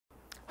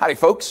Howdy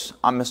folks,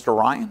 I'm Mr.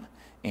 Ryan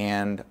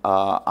and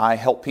I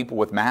help people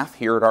with math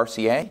here at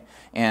RCA.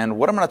 And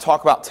what I'm going to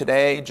talk about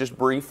today, just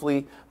briefly,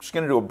 I'm just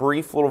going to do a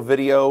brief little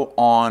video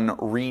on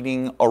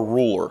reading a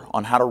ruler,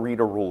 on how to read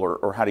a ruler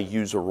or how to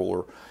use a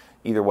ruler,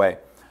 either way.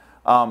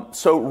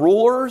 So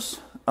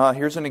rulers,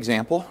 here's an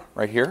example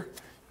right here.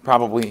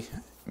 Probably,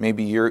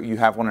 maybe you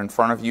have one in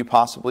front of you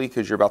possibly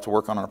because you're about to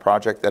work on a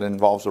project that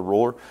involves a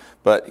ruler.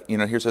 But you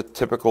know, here's a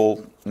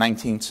typical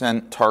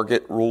 19-cent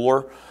Target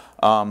ruler.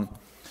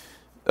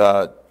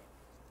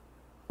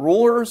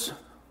 Rulers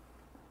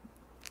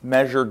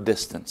measure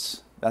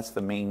distance. That's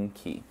the main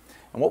key.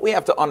 And what we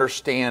have to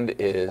understand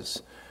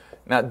is,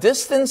 now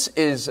distance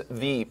is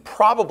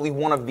probably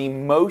one of the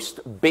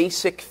most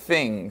basic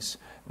things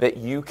that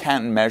you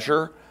can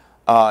measure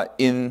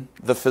in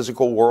the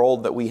physical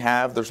world that we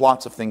have. There's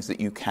lots of things that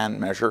you can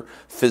measure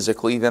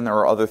physically. Then there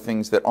are other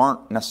things that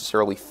aren't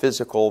necessarily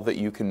physical that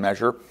you can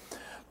measure.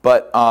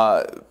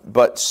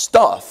 But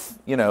stuff,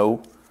 you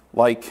know,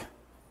 like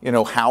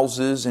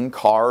houses and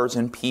cars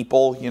and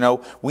people,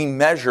 we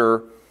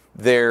measure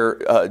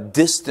their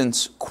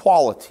distance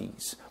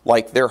qualities,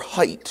 like their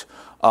height,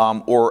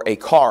 or a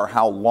car,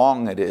 how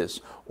long it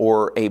is,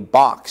 or a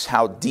box,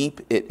 how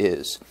deep it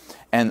is.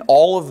 And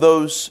all of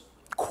those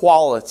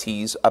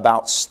qualities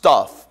about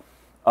stuff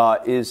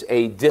is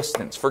a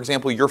distance. For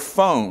example, your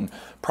phone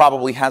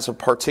probably has a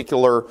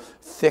particular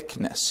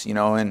thickness,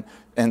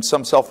 and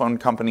some cell phone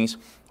companies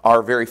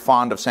are very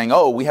fond of saying,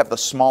 oh, we have the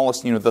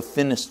smallest, the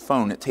thinnest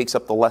phone. It takes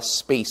up the less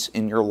space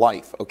in your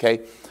life,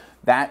 okay?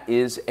 That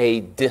is a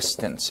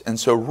distance. And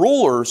so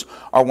rulers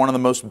are one of the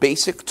most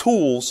basic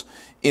tools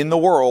in the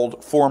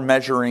world for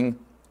measuring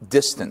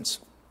distance.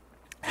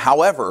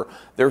 However,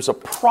 there's a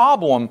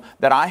problem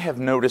that I have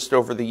noticed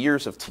over the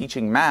years of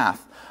teaching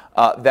math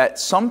that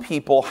some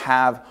people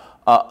have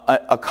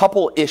a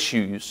couple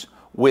issues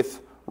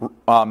with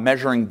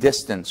measuring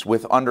distance,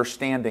 with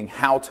understanding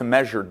how to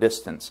measure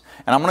distance.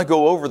 And I'm going to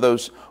go over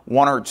those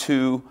one or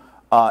two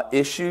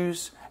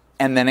issues,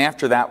 and then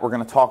after that we're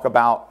going to talk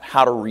about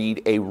how to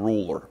read a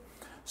ruler.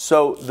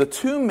 So the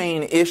two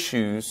main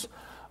issues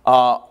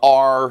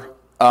are,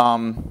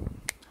 well,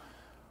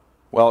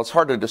 it's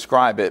hard to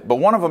describe it, but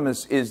one of them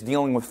is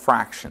dealing with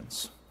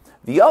fractions.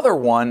 The other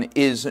one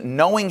is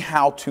knowing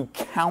how to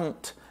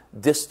count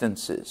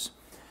distances.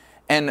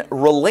 And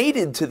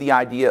related to the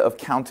idea of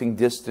counting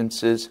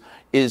distances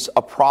is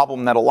a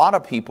problem that a lot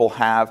of people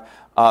have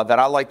that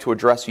I like to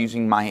address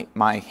using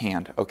my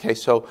hand. Okay,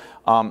 so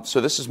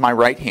this is my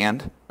right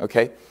hand,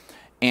 okay,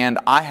 and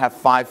I have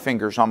 5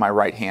 fingers on my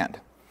right hand.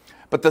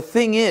 But the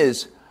thing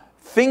is,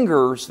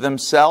 fingers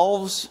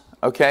themselves,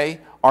 okay,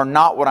 are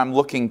not what I'm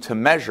looking to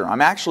measure. I'm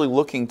actually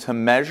looking to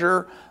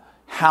measure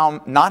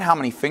not how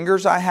many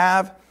fingers I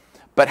have,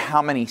 but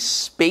how many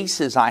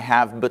spaces I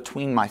have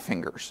between my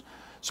fingers.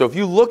 So if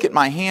you look at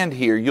my hand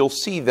here, you'll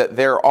see that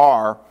there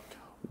are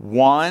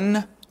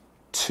 1,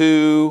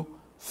 2,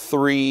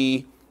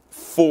 3,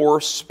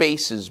 4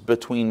 spaces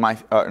between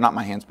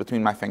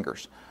between my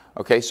fingers.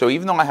 Okay, so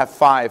even though I have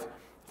 5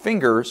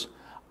 fingers,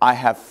 I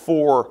have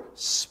 4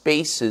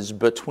 spaces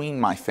between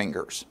my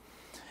fingers.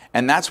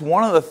 And that's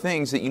one of the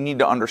things that you need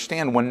to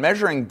understand. When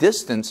measuring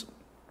distance,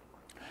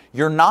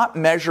 you're not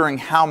measuring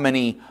how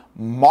many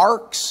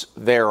marks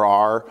there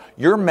are,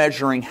 you're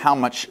measuring how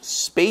much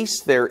space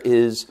there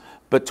is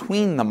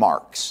between the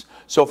marks.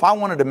 So if I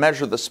wanted to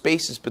measure the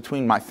spaces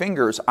between my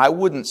fingers, I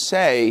wouldn't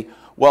say,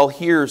 well,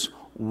 here's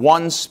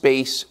 1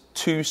 space,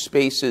 2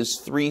 spaces,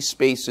 3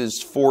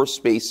 spaces, 4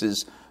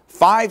 spaces,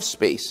 5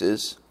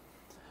 spaces.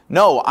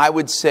 No, I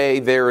would say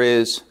there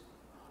is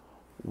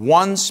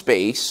 1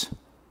 space,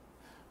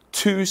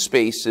 2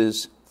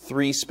 spaces,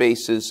 3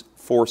 spaces,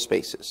 4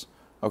 spaces.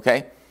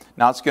 Okay?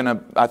 Now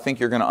I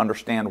think you're going to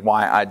understand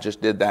why I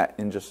just did that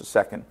in just a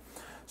second.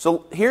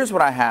 So here's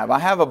what I have. I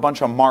have a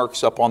bunch of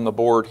marks up on the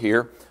board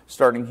here,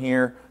 starting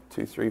here,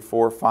 2, 3,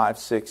 4, 5,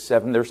 6,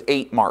 7. There's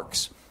 8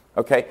 marks.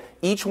 Okay?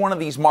 Each one of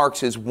these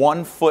marks is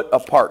 1 foot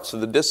apart. So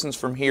the distance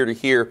from here to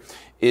here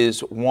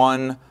is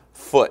 1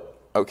 foot.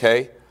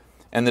 Okay?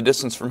 And the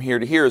distance from here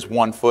to here is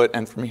 1 foot,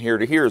 and from here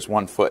to here is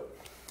 1 foot.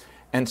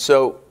 And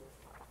so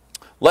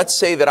let's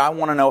say that I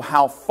want to know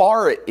how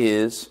far it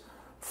is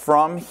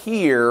from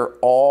here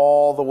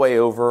all the way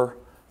over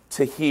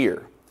to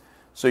here.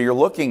 So you're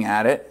looking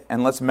at it,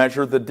 and let's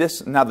measure the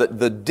distance. Now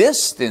the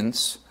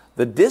distance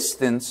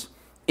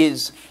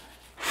is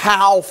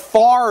how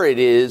far it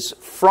is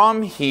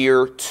from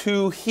here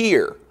to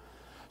here.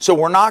 So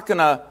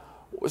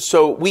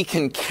we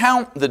can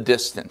count the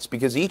distance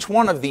because each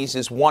one of these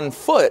is 1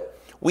 foot.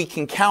 We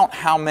can count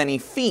how many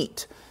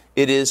feet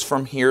it is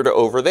from here to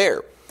over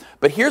there.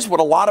 But here's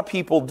what a lot of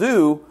people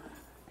do.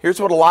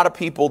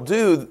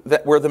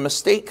 Where the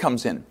mistake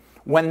comes in.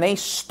 When they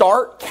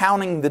start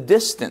counting the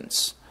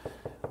distance,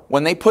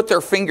 when they put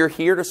their finger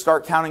here to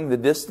start counting the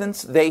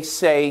distance, they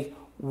say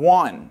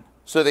 1.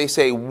 So they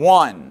say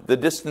 1. The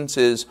distance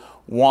is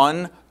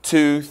 1,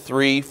 2,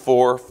 3,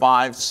 4,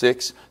 5,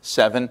 6,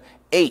 7,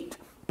 8.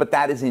 But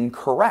that is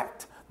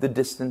incorrect. The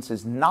distance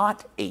is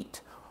not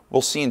 8.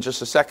 We'll see in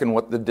just a second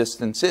what the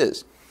distance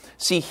is.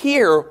 See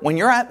here, when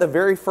you're at the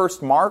very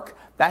first mark,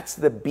 that's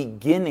the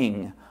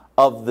beginning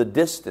of the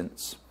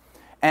distance.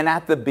 And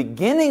at the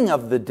beginning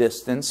of the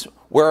distance,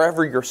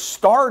 wherever you're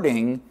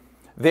starting,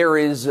 there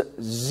is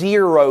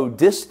 0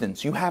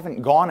 distance. You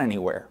haven't gone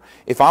anywhere.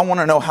 If I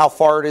want to know how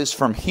far it is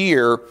from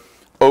here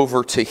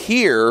over to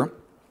here,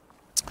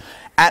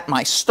 at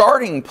my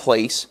starting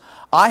place,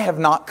 I have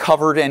not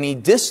covered any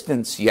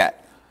distance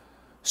yet.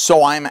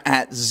 So I'm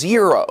at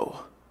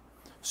 0.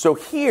 So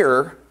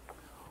here,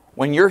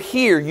 when you're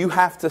here, you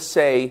have to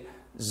say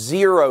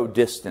 0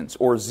 distance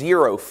or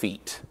 0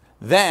 feet.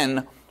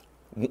 Then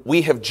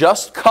we have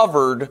just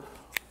covered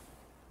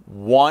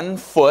 1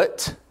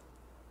 foot,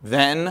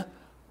 then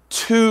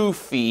 2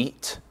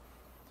 feet,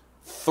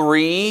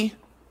 3,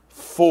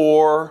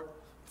 4,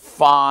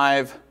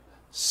 5,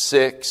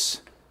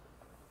 6,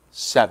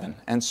 7.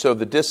 And so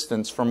the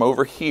distance from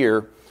over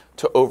here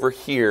to over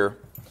here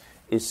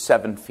is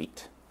 7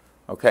 feet.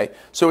 Okay?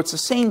 So it's the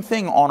same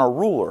thing on a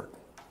ruler.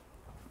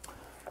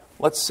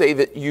 Let's say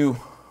that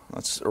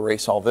let's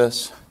erase all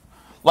this.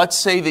 Let's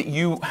say that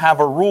you have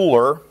a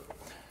ruler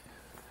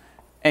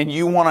and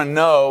you want to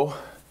know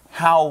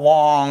how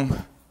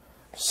long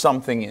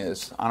something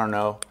is. I don't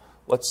know.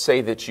 Let's say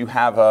that you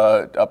have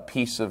a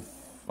piece of,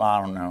 I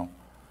don't know.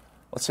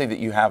 Let's say that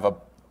you have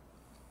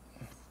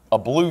a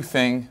blue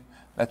thing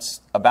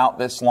that's about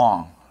this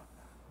long,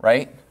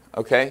 right?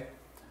 Okay?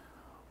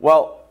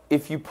 Well,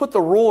 if you put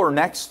the ruler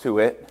next to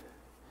it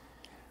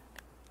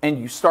and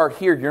you start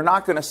here, you're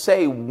not going to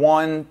say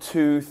 1,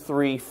 2,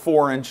 3,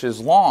 4 inches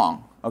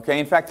long. Okay?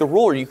 In fact, the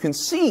ruler, you can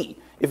see,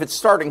 if it's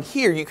starting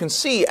here, you can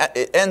see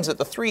it ends at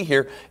the 3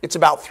 here, it's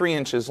about 3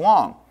 inches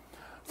long.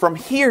 From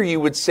here,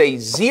 you would say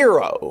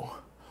 0,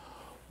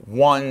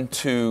 1,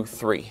 2,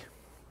 3.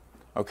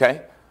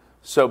 Okay?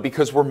 So,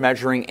 because we're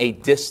measuring a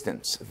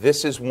distance.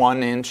 This is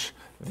 1 inch,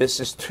 this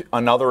is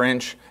another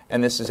inch,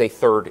 and this is a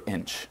 1/3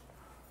 inch.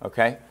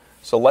 Okay?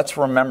 So let's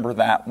remember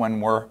that when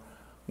we're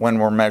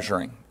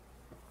measuring.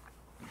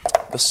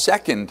 The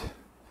second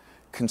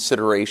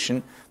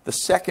consideration, the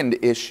second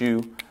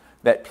issue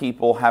that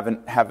people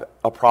have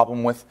a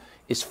problem with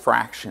is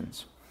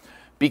fractions.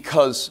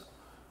 Because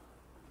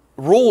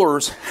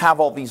rulers have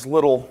all these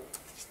little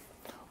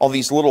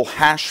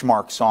hash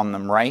marks on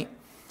them, right?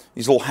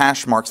 These little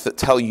hash marks that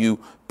tell you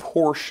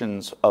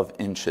portions of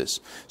inches.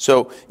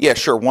 So, yeah,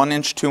 sure, 1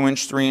 inch, 2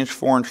 inch, 3 inch,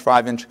 4 inch,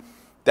 5 inch,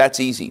 that's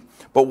easy.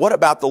 But what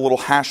about the little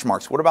hash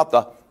marks? What about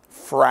the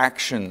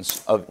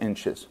fractions of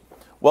inches?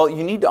 Well,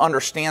 you need to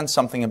understand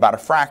something about a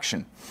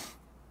fraction.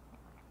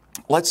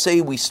 Let's say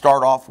we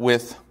start off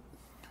with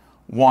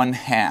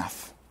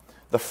 1/2.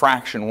 The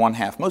fraction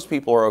 1/2. Most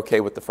people are okay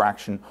with the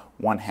fraction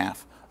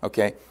 1/2.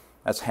 Okay?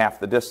 That's half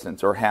the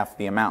distance or half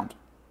the amount.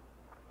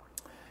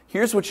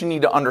 Here's what you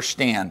need to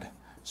understand.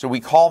 So we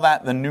call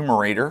that the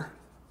numerator.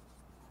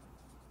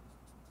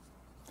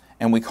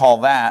 And we call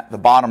that, the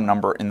bottom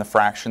number in the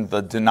fraction,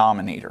 the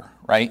denominator,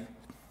 right?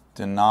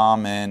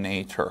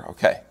 Denominator.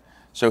 Okay.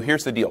 So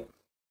here's the deal.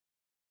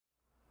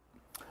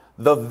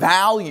 The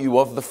value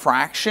of the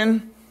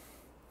fraction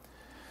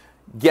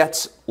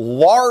gets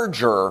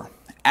larger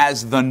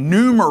as the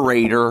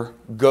numerator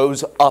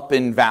goes up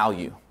in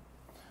value.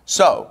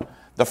 So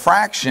the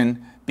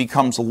fraction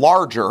becomes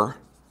larger,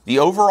 the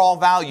overall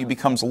value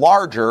becomes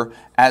larger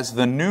as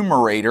the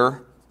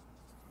numerator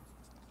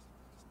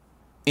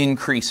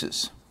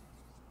increases.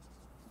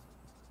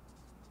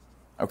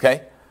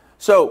 Okay?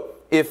 So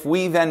if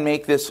we then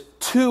make this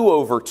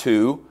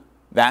 2/2,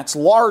 that's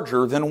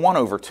larger than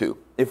 1/2.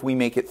 If we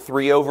make it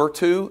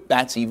 3/2,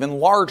 that's even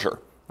larger.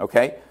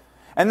 Okay?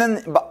 And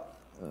then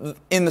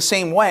in the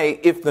same way,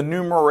 if the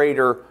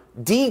numerator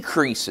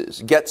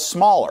decreases, gets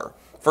smaller.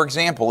 For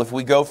example, if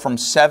we go from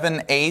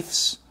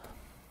 7/8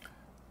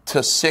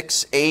 to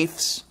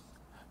 6/8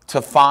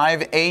 to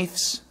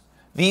 5/8,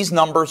 these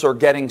numbers are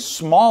getting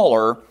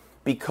smaller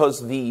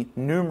because the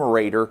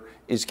numerator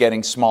is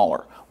getting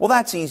smaller. Well,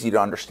 that's easy to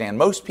understand.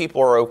 Most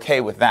people are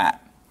okay with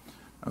that.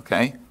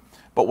 Okay?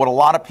 But what a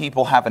lot of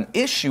people have an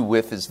issue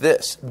with is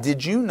this.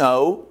 Did you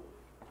know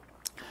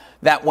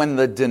that when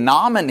the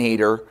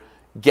denominator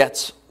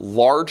gets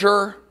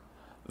larger,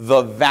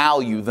 the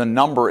value, the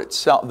number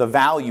itself, the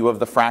value of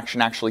the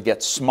fraction actually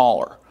gets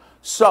smaller?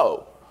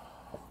 So,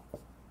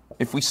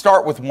 if we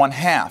start with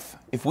 1/2,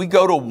 if we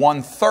go to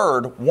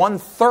 1/3,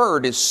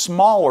 1/3 is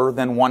smaller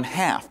than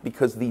 1/2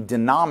 because the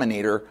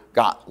denominator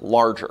got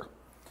larger.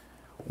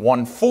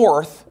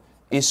 1/4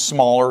 is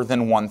smaller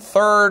than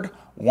 1/3.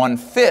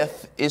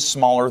 1/5 is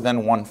smaller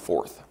than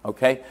 1/4.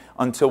 Okay?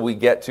 Until we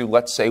get to,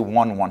 let's say,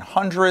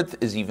 1/100th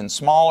is even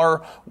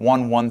smaller.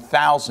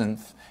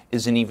 1/1000th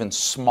is an even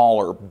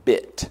smaller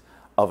bit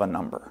of a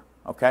number.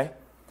 Okay?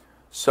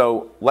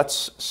 So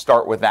let's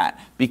start with that.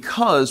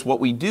 Because what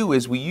we do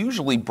is we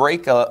usually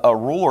break a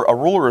ruler. A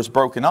ruler is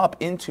broken up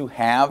into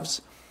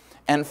halves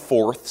and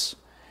fourths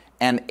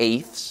and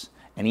eighths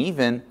and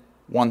even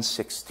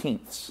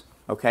 1/16.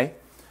 Okay?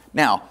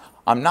 Now,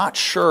 I'm not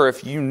sure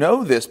if you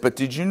know this, but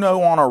did you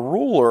know on a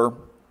ruler,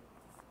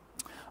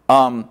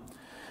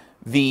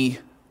 the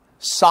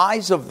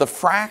size of the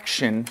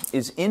fraction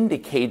is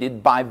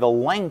indicated by the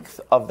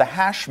length of the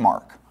hash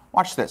mark.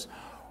 Watch this.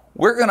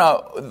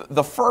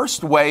 The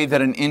first way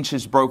that an inch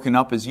is broken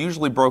up is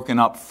usually broken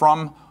up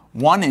from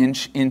 1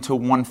 inch into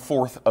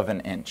 1/4 of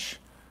an inch.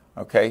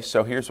 Okay,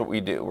 so here's what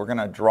we do. We're going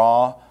to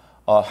draw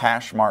a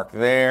hash mark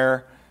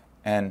there,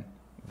 and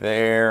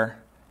there,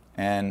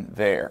 and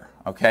there.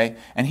 Okay,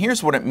 and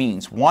here's what it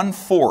means.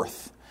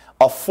 1/4,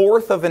 a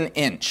fourth of an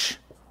inch.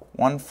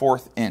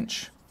 1/4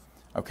 inch.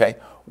 Okay,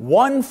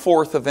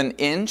 1/4 of an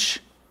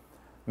inch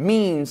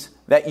means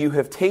that you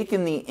have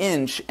taken the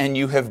inch and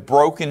you have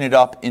broken it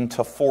up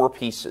into 4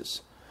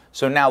 pieces.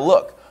 So now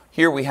look,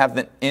 here we have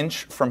the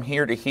inch from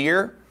here to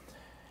here,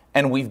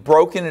 and we've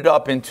broken it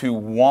up into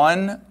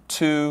 1,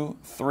 2,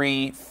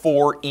 3,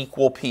 4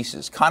 equal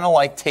pieces. Kind of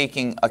like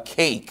taking a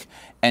cake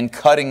and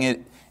cutting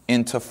it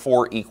into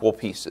 4 equal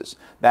pieces.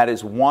 That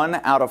is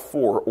 1 out of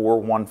 4, or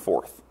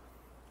 1/4.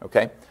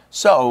 Okay,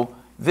 so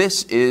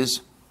this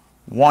is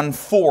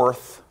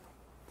 1/4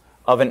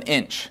 of an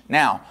inch.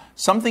 Now,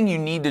 something you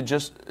need to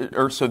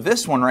so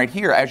this one right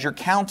here, as you're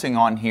counting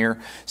on here,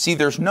 see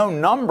there's no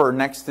number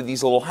next to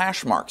these little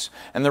hash marks.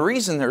 And the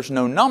reason there's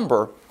no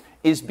number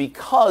is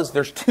because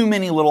there's too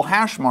many little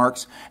hash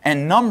marks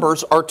and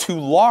numbers are too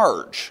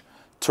large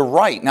to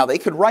write. Now, they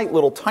could write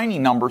little tiny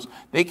numbers.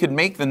 They could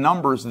make the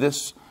numbers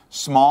this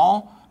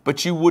small,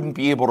 but you wouldn't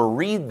be able to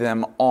read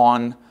them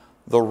on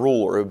the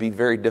ruler. It would be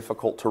very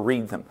difficult to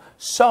read them.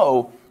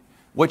 So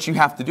what you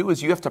have to do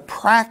is you have to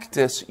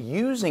practice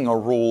using a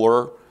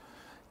ruler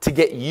to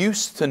get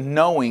used to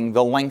knowing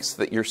the lengths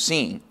that you're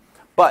seeing.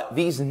 But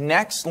these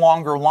next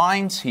longer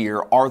lines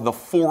here are the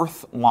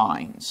 4th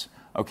lines.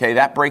 Okay,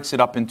 that breaks it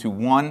up into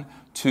 1,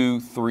 2,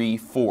 3,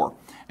 4.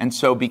 And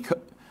so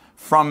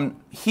from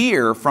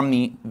here, from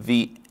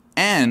the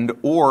end,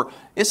 or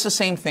it's the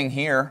same thing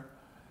here,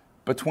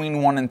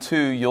 between 1 and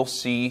 2, you'll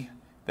see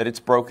that it's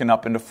broken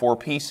up into 4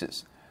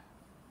 pieces.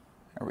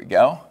 There we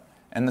go.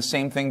 And the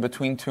same thing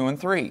between 2 and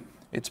 3.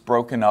 It's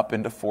broken up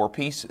into 4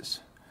 pieces.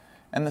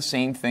 And the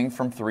same thing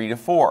from 3 to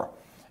 4.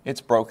 It's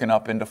broken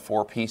up into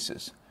 4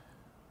 pieces.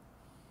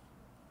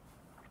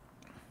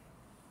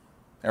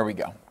 There we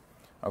go.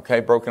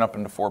 Okay, broken up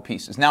into 4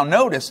 pieces. Now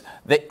notice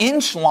the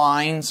inch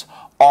lines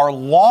are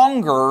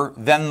longer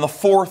than the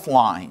 4th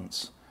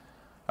lines.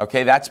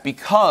 Okay, that's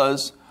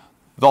because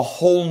the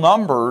whole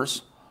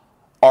numbers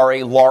are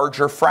a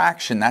larger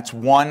fraction. That's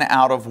 1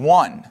 out of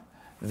 1.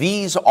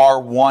 These are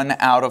 1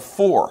 out of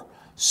 4.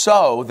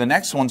 So the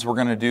next ones we're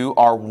going to do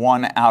are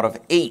 1 out of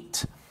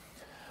 8.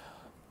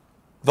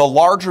 The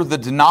larger the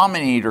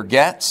denominator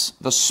gets,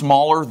 the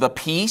smaller the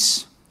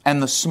piece,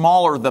 and the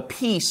smaller the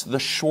piece, the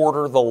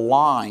shorter the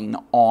line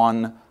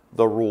on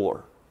the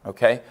ruler.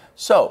 Okay?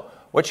 So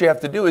what you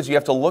have to do is you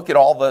have to look at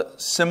all the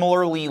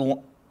similar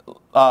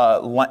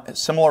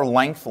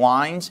length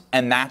lines,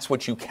 and that's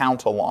what you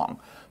count along.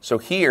 So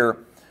here,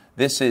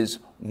 this is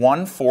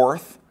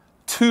 1/4,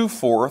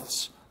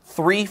 2/4,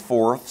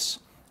 3/4,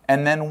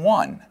 and then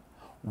 1.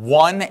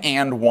 1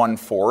 and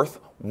 1/4,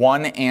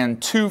 1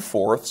 and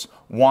 2/4,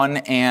 1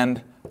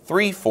 and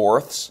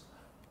 3/4,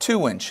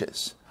 2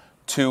 inches.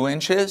 2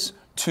 inches,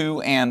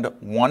 2 and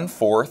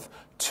 1/4,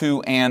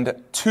 2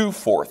 and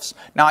 2/4.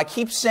 Now I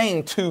keep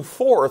saying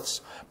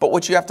 2/4, but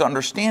what you have to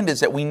understand is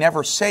that we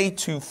never say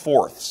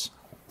 2/4.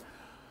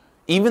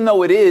 Even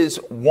though it is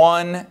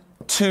 1,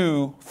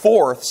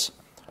 2/4,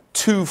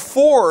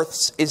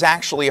 2/4 is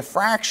actually a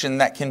fraction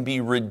that can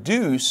be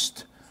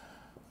reduced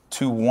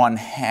to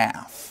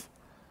 1/2.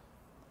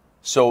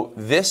 So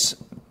this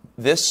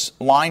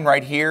line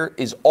right here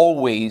is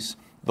always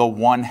the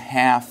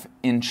 1/2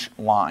 inch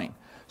line.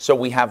 So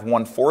we have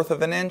 1/4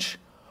 of an inch,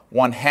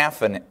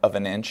 1/2 of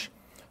an inch,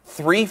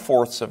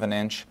 3/4 of an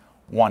inch,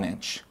 1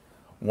 inch.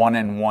 1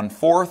 and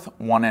 1/4,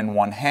 1 and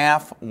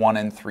 1/2, 1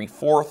 and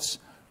 3/4,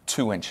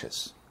 2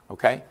 inches.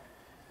 Okay?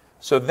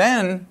 So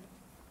then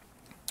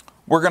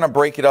we're going to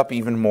break it up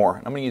even more.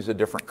 I'm going to use a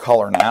different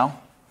color now.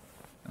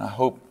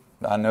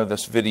 I know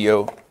this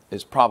video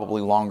is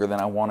probably longer than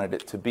I wanted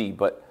it to be,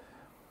 but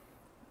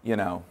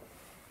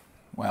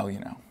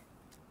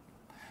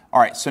All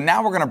right, so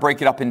now we're going to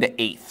break it up into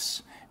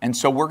eighths. And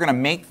so we're going to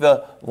make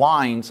the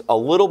lines a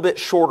little bit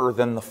shorter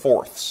than the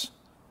fourths.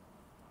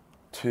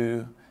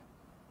 2.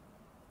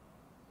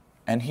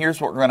 And here's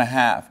what we're going to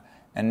have.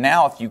 And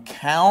now if you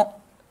count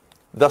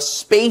the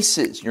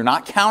spaces, you're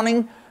not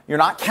counting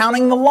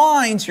the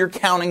lines, you're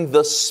counting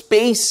the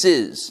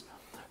spaces.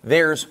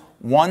 There's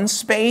 1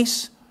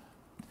 space,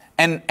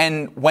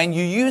 and when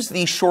you use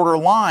these shorter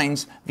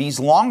lines, these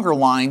longer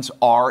lines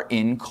are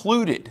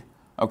included.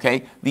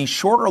 Okay? These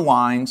shorter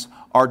lines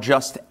are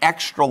just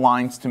extra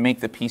lines to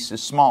make the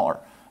pieces smaller.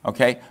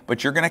 Okay?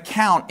 But you're going to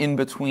count in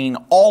between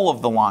all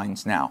of the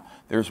lines now.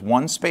 There's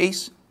 1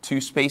 space,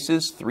 2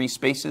 spaces, 3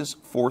 spaces,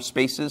 4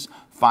 spaces,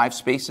 5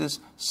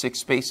 spaces, 6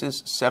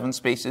 spaces, 7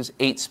 spaces,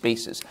 8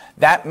 spaces.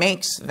 That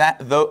makes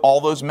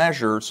all those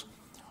measures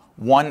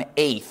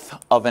 1/8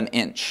 of an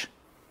inch.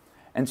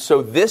 And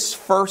so this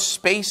first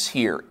space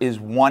here is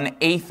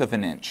 1/8 of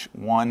an inch.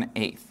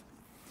 1/8.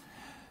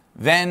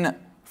 Then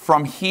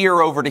from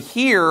here over to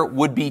here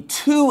would be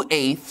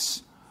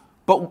 2/8,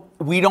 but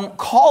we don't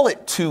call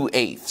it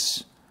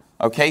 2/8.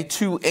 Okay,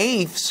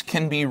 2/8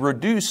 can be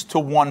reduced to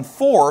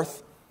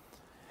 1/4,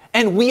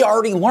 and we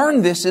already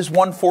learned this is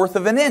 1/4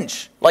 of an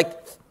inch. Like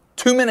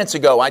 2 minutes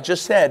ago, I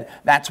just said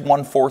that's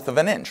 1/4 of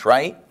an inch,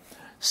 right?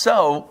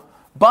 So,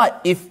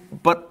 but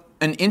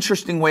an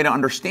interesting way to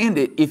understand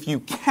it, if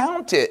you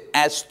count it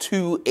as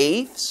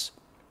 2/8,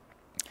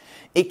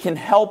 it can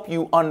help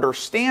you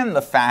understand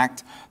the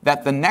fact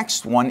that the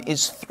next one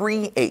is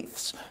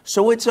 3/8.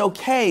 So it's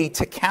okay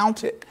to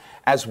count it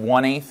as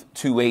 1/8,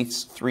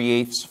 2/8,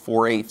 3/8,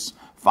 4/8,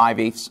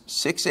 5/8,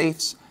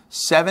 6/8,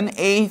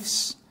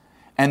 7/8,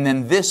 and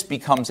then this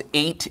becomes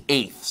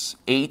 8/8,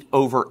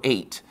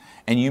 8/8.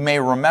 And you may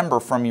remember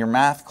from your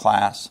math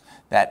class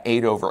that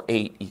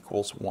 8/8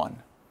 equals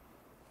 1.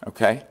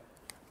 Okay?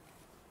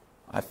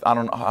 I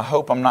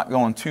hope I'm not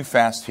going too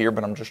fast here,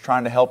 but I'm just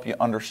trying to help you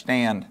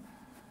understand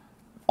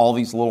all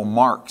these little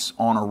marks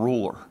on a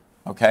ruler.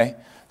 Okay?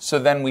 So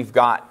then we've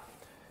got,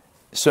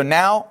 so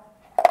now,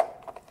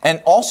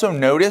 and also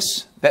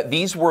notice that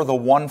these were the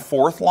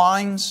 1/4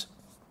 lines,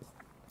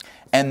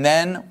 and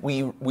then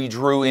we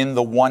drew in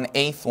the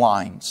 1/8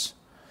 lines.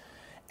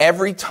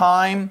 Every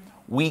time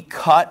we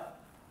cut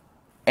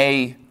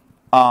a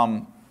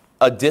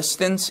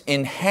distance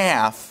in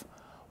half,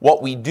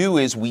 what we do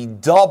is we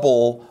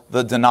double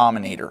the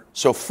denominator.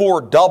 So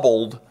 4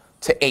 doubled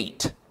to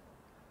 8.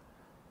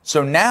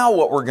 So now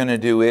what we're going to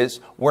do is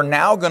we're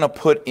now going to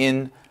put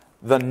in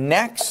the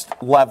next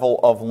level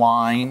of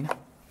line,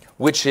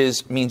 which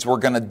means we're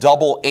going to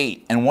double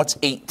 8. And what's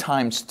 8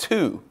 times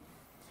 2?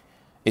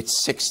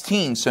 It's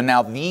 16. So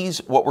now these,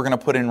 what we're going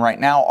to put in right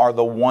now, are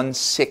the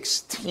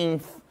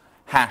 1/16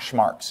 hash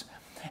marks.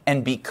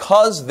 And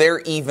because they're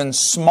even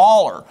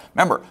smaller,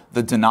 remember,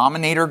 the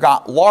denominator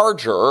got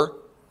larger,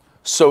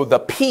 so the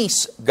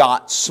piece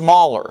got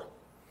smaller.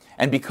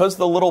 And because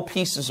the little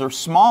pieces are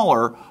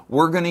smaller,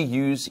 we're going to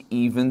use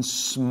even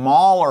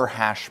smaller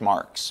hash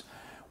marks.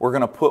 We're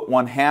going to put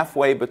one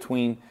halfway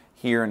between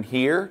here and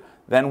here,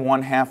 then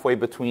one halfway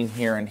between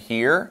here and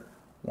here,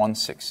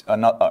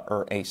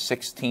 a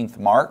 16th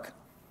mark.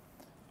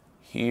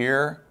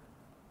 Here,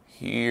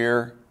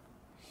 here,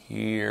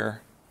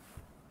 here,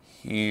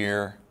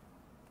 here,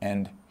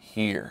 and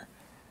here.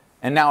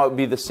 And now it would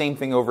be the same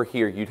thing over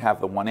here. You'd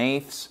have the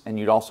 1/8 and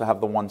you'd also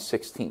have the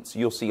 1/16. So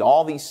you'll see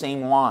all these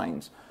same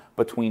lines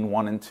between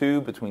 1 and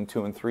 2, between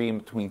 2 and 3,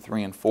 and between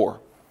 3 and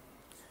 4.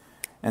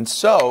 And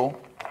so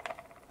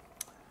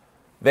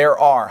there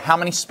are how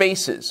many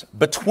spaces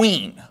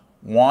between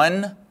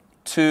 1,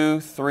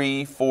 2,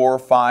 3, 4,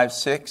 5,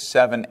 6,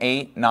 7,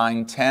 8,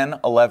 9, 10,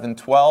 11,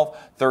 12,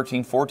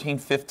 13, 14,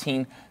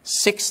 15,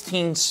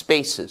 16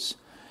 spaces.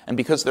 And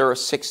because there are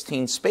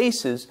 16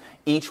 spaces,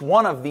 each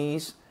one of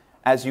these,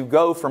 as you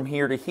go from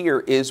here to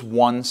here, is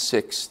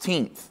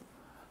 1/16.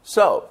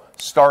 So,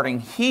 starting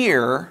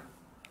here,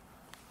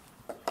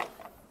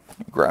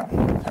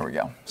 there we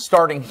go.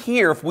 Starting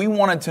here, if we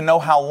wanted to know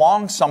how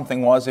long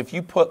something was, if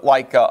you put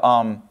like a,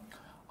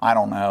 I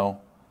don't know,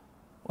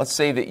 let's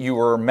say that you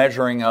were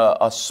measuring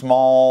a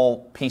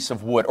small piece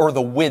of wood, or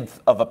the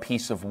width of a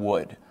piece of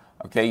wood.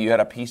 Okay, you had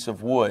a piece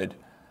of wood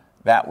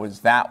that was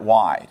that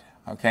wide.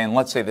 Okay, and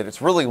let's say that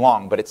it's really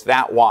long, but it's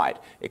that wide.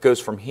 It goes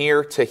from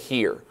here to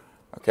here.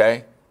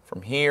 Okay,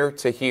 from here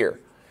to here.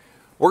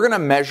 We're going to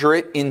measure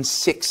it in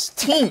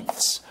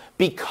 16ths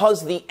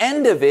because the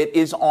end of it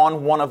is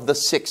on one of the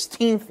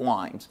 16th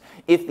lines.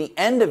 If the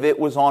end of it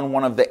was on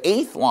one of the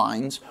 8th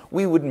lines,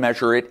 we would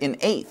measure it in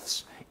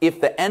eighths. If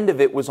the end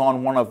of it was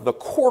on one of the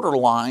quarter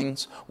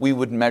lines, we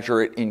would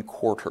measure it in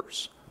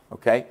quarters.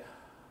 Okay,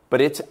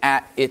 but it's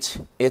at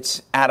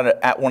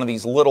one of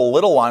these little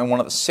line, one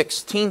of the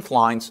 16th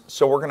lines,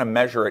 so we're going to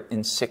measure it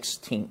in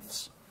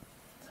 16ths.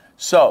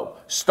 So,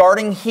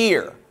 starting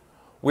here,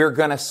 we're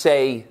going to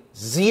say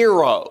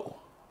 0,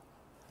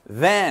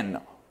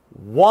 then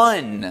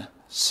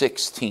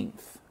 1/16,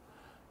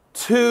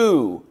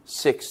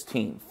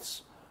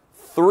 2/16,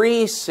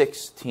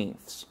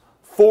 3/16,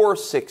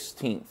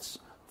 4/16,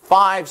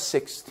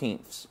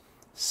 5/16,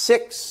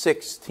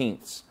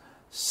 6/16,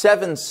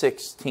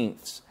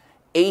 7/16,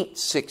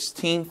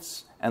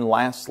 8/16, and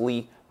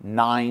lastly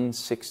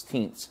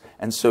 9/16.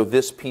 And so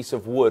this piece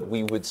of wood,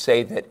 we would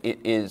say that it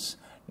is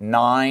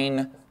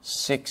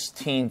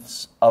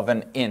 9/16 of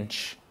an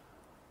inch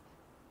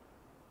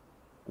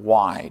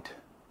wide.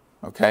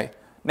 Okay?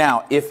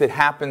 Now, if it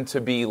happened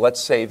to be, let's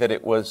say that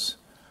it was,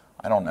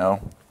 I don't know,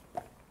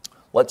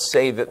 let's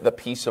say that the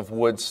piece of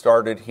wood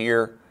started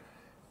here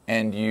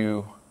and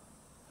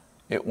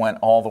it went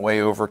all the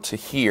way over to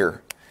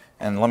here.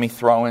 And let me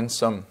throw in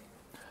some,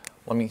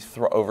 let me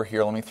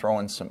throw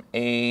in some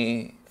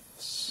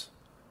eighths.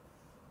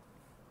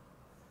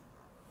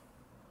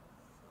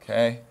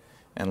 Okay?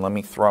 And let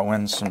me throw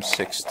in some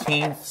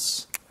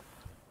 16ths.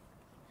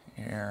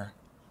 Here,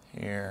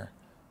 here,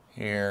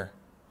 here,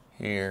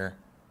 here,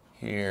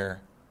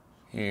 here,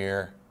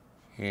 here,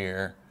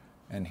 here,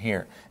 and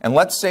here. And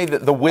let's say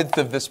that the width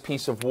of this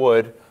piece of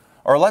wood,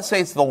 or let's say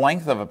it's the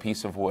length of a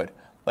piece of wood.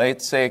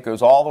 let's say it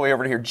goes all the way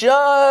over to here,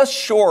 just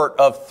short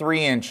of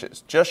 3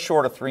 inches, just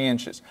short of 3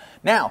 inches.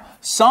 Now,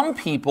 some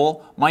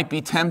people might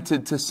be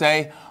tempted to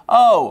say,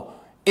 oh,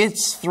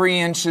 it's 3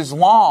 inches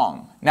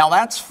long. Now,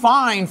 that's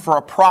fine for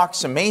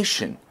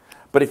approximation,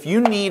 but if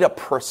you need a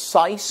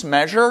precise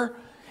measure,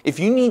 if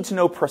you need to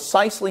know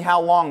precisely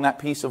how long that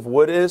piece of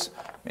wood is,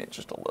 it's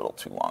just a little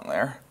too long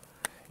there.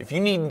 If you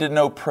need to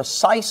know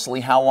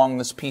precisely how long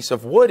this piece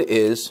of wood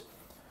is,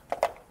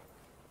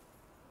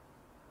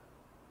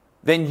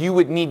 then you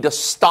would need to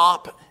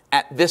stop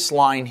at this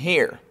line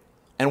here.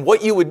 And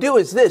what you would do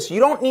is this. You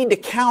don't need to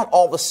count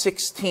all the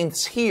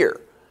 16ths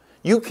here.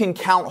 You can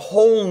count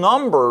whole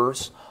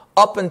numbers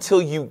up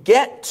until you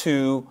get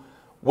to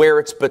where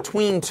it's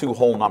between 2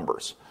 whole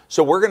numbers.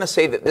 So we're going to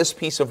say that this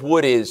piece of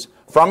wood is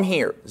from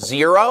here,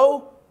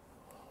 0,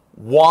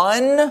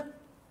 1,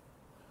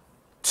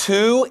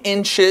 2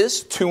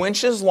 inches, 2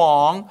 inches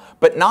long,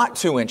 but not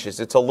 2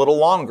 inches. It's a little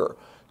longer.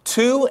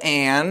 2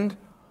 and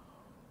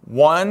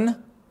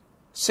 1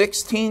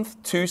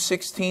 16th, 2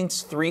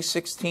 16ths, 3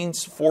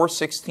 16ths, 4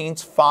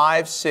 16ths,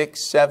 5,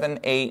 6, 7,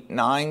 8,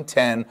 9,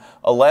 10,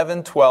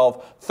 11,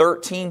 12,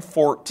 13,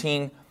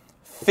 14,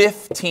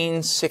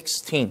 15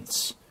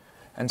 16ths.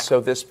 And so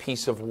this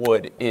piece of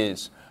wood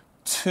is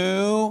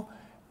 2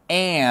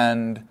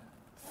 and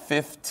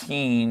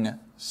 15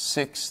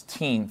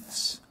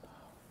 16ths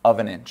of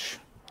an inch.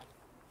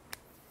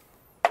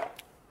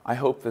 I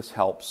hope this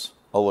helps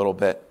a little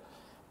bit.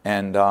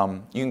 And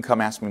you can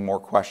come ask me more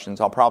questions.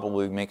 I'll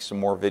probably make some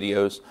more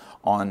videos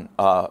on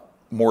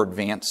more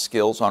advanced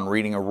skills on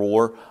reading a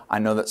ruler. I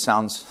know that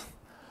sounds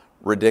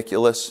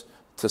ridiculous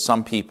to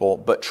some people,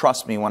 but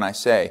trust me when I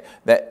say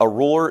that a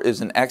ruler is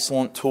an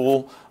excellent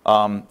tool.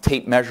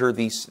 Tape measure,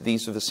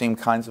 these are the same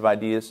kinds of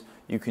ideas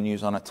you can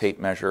use on a tape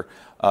measure.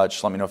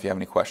 Just let me know if you have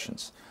any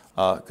questions.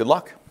 Good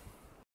luck.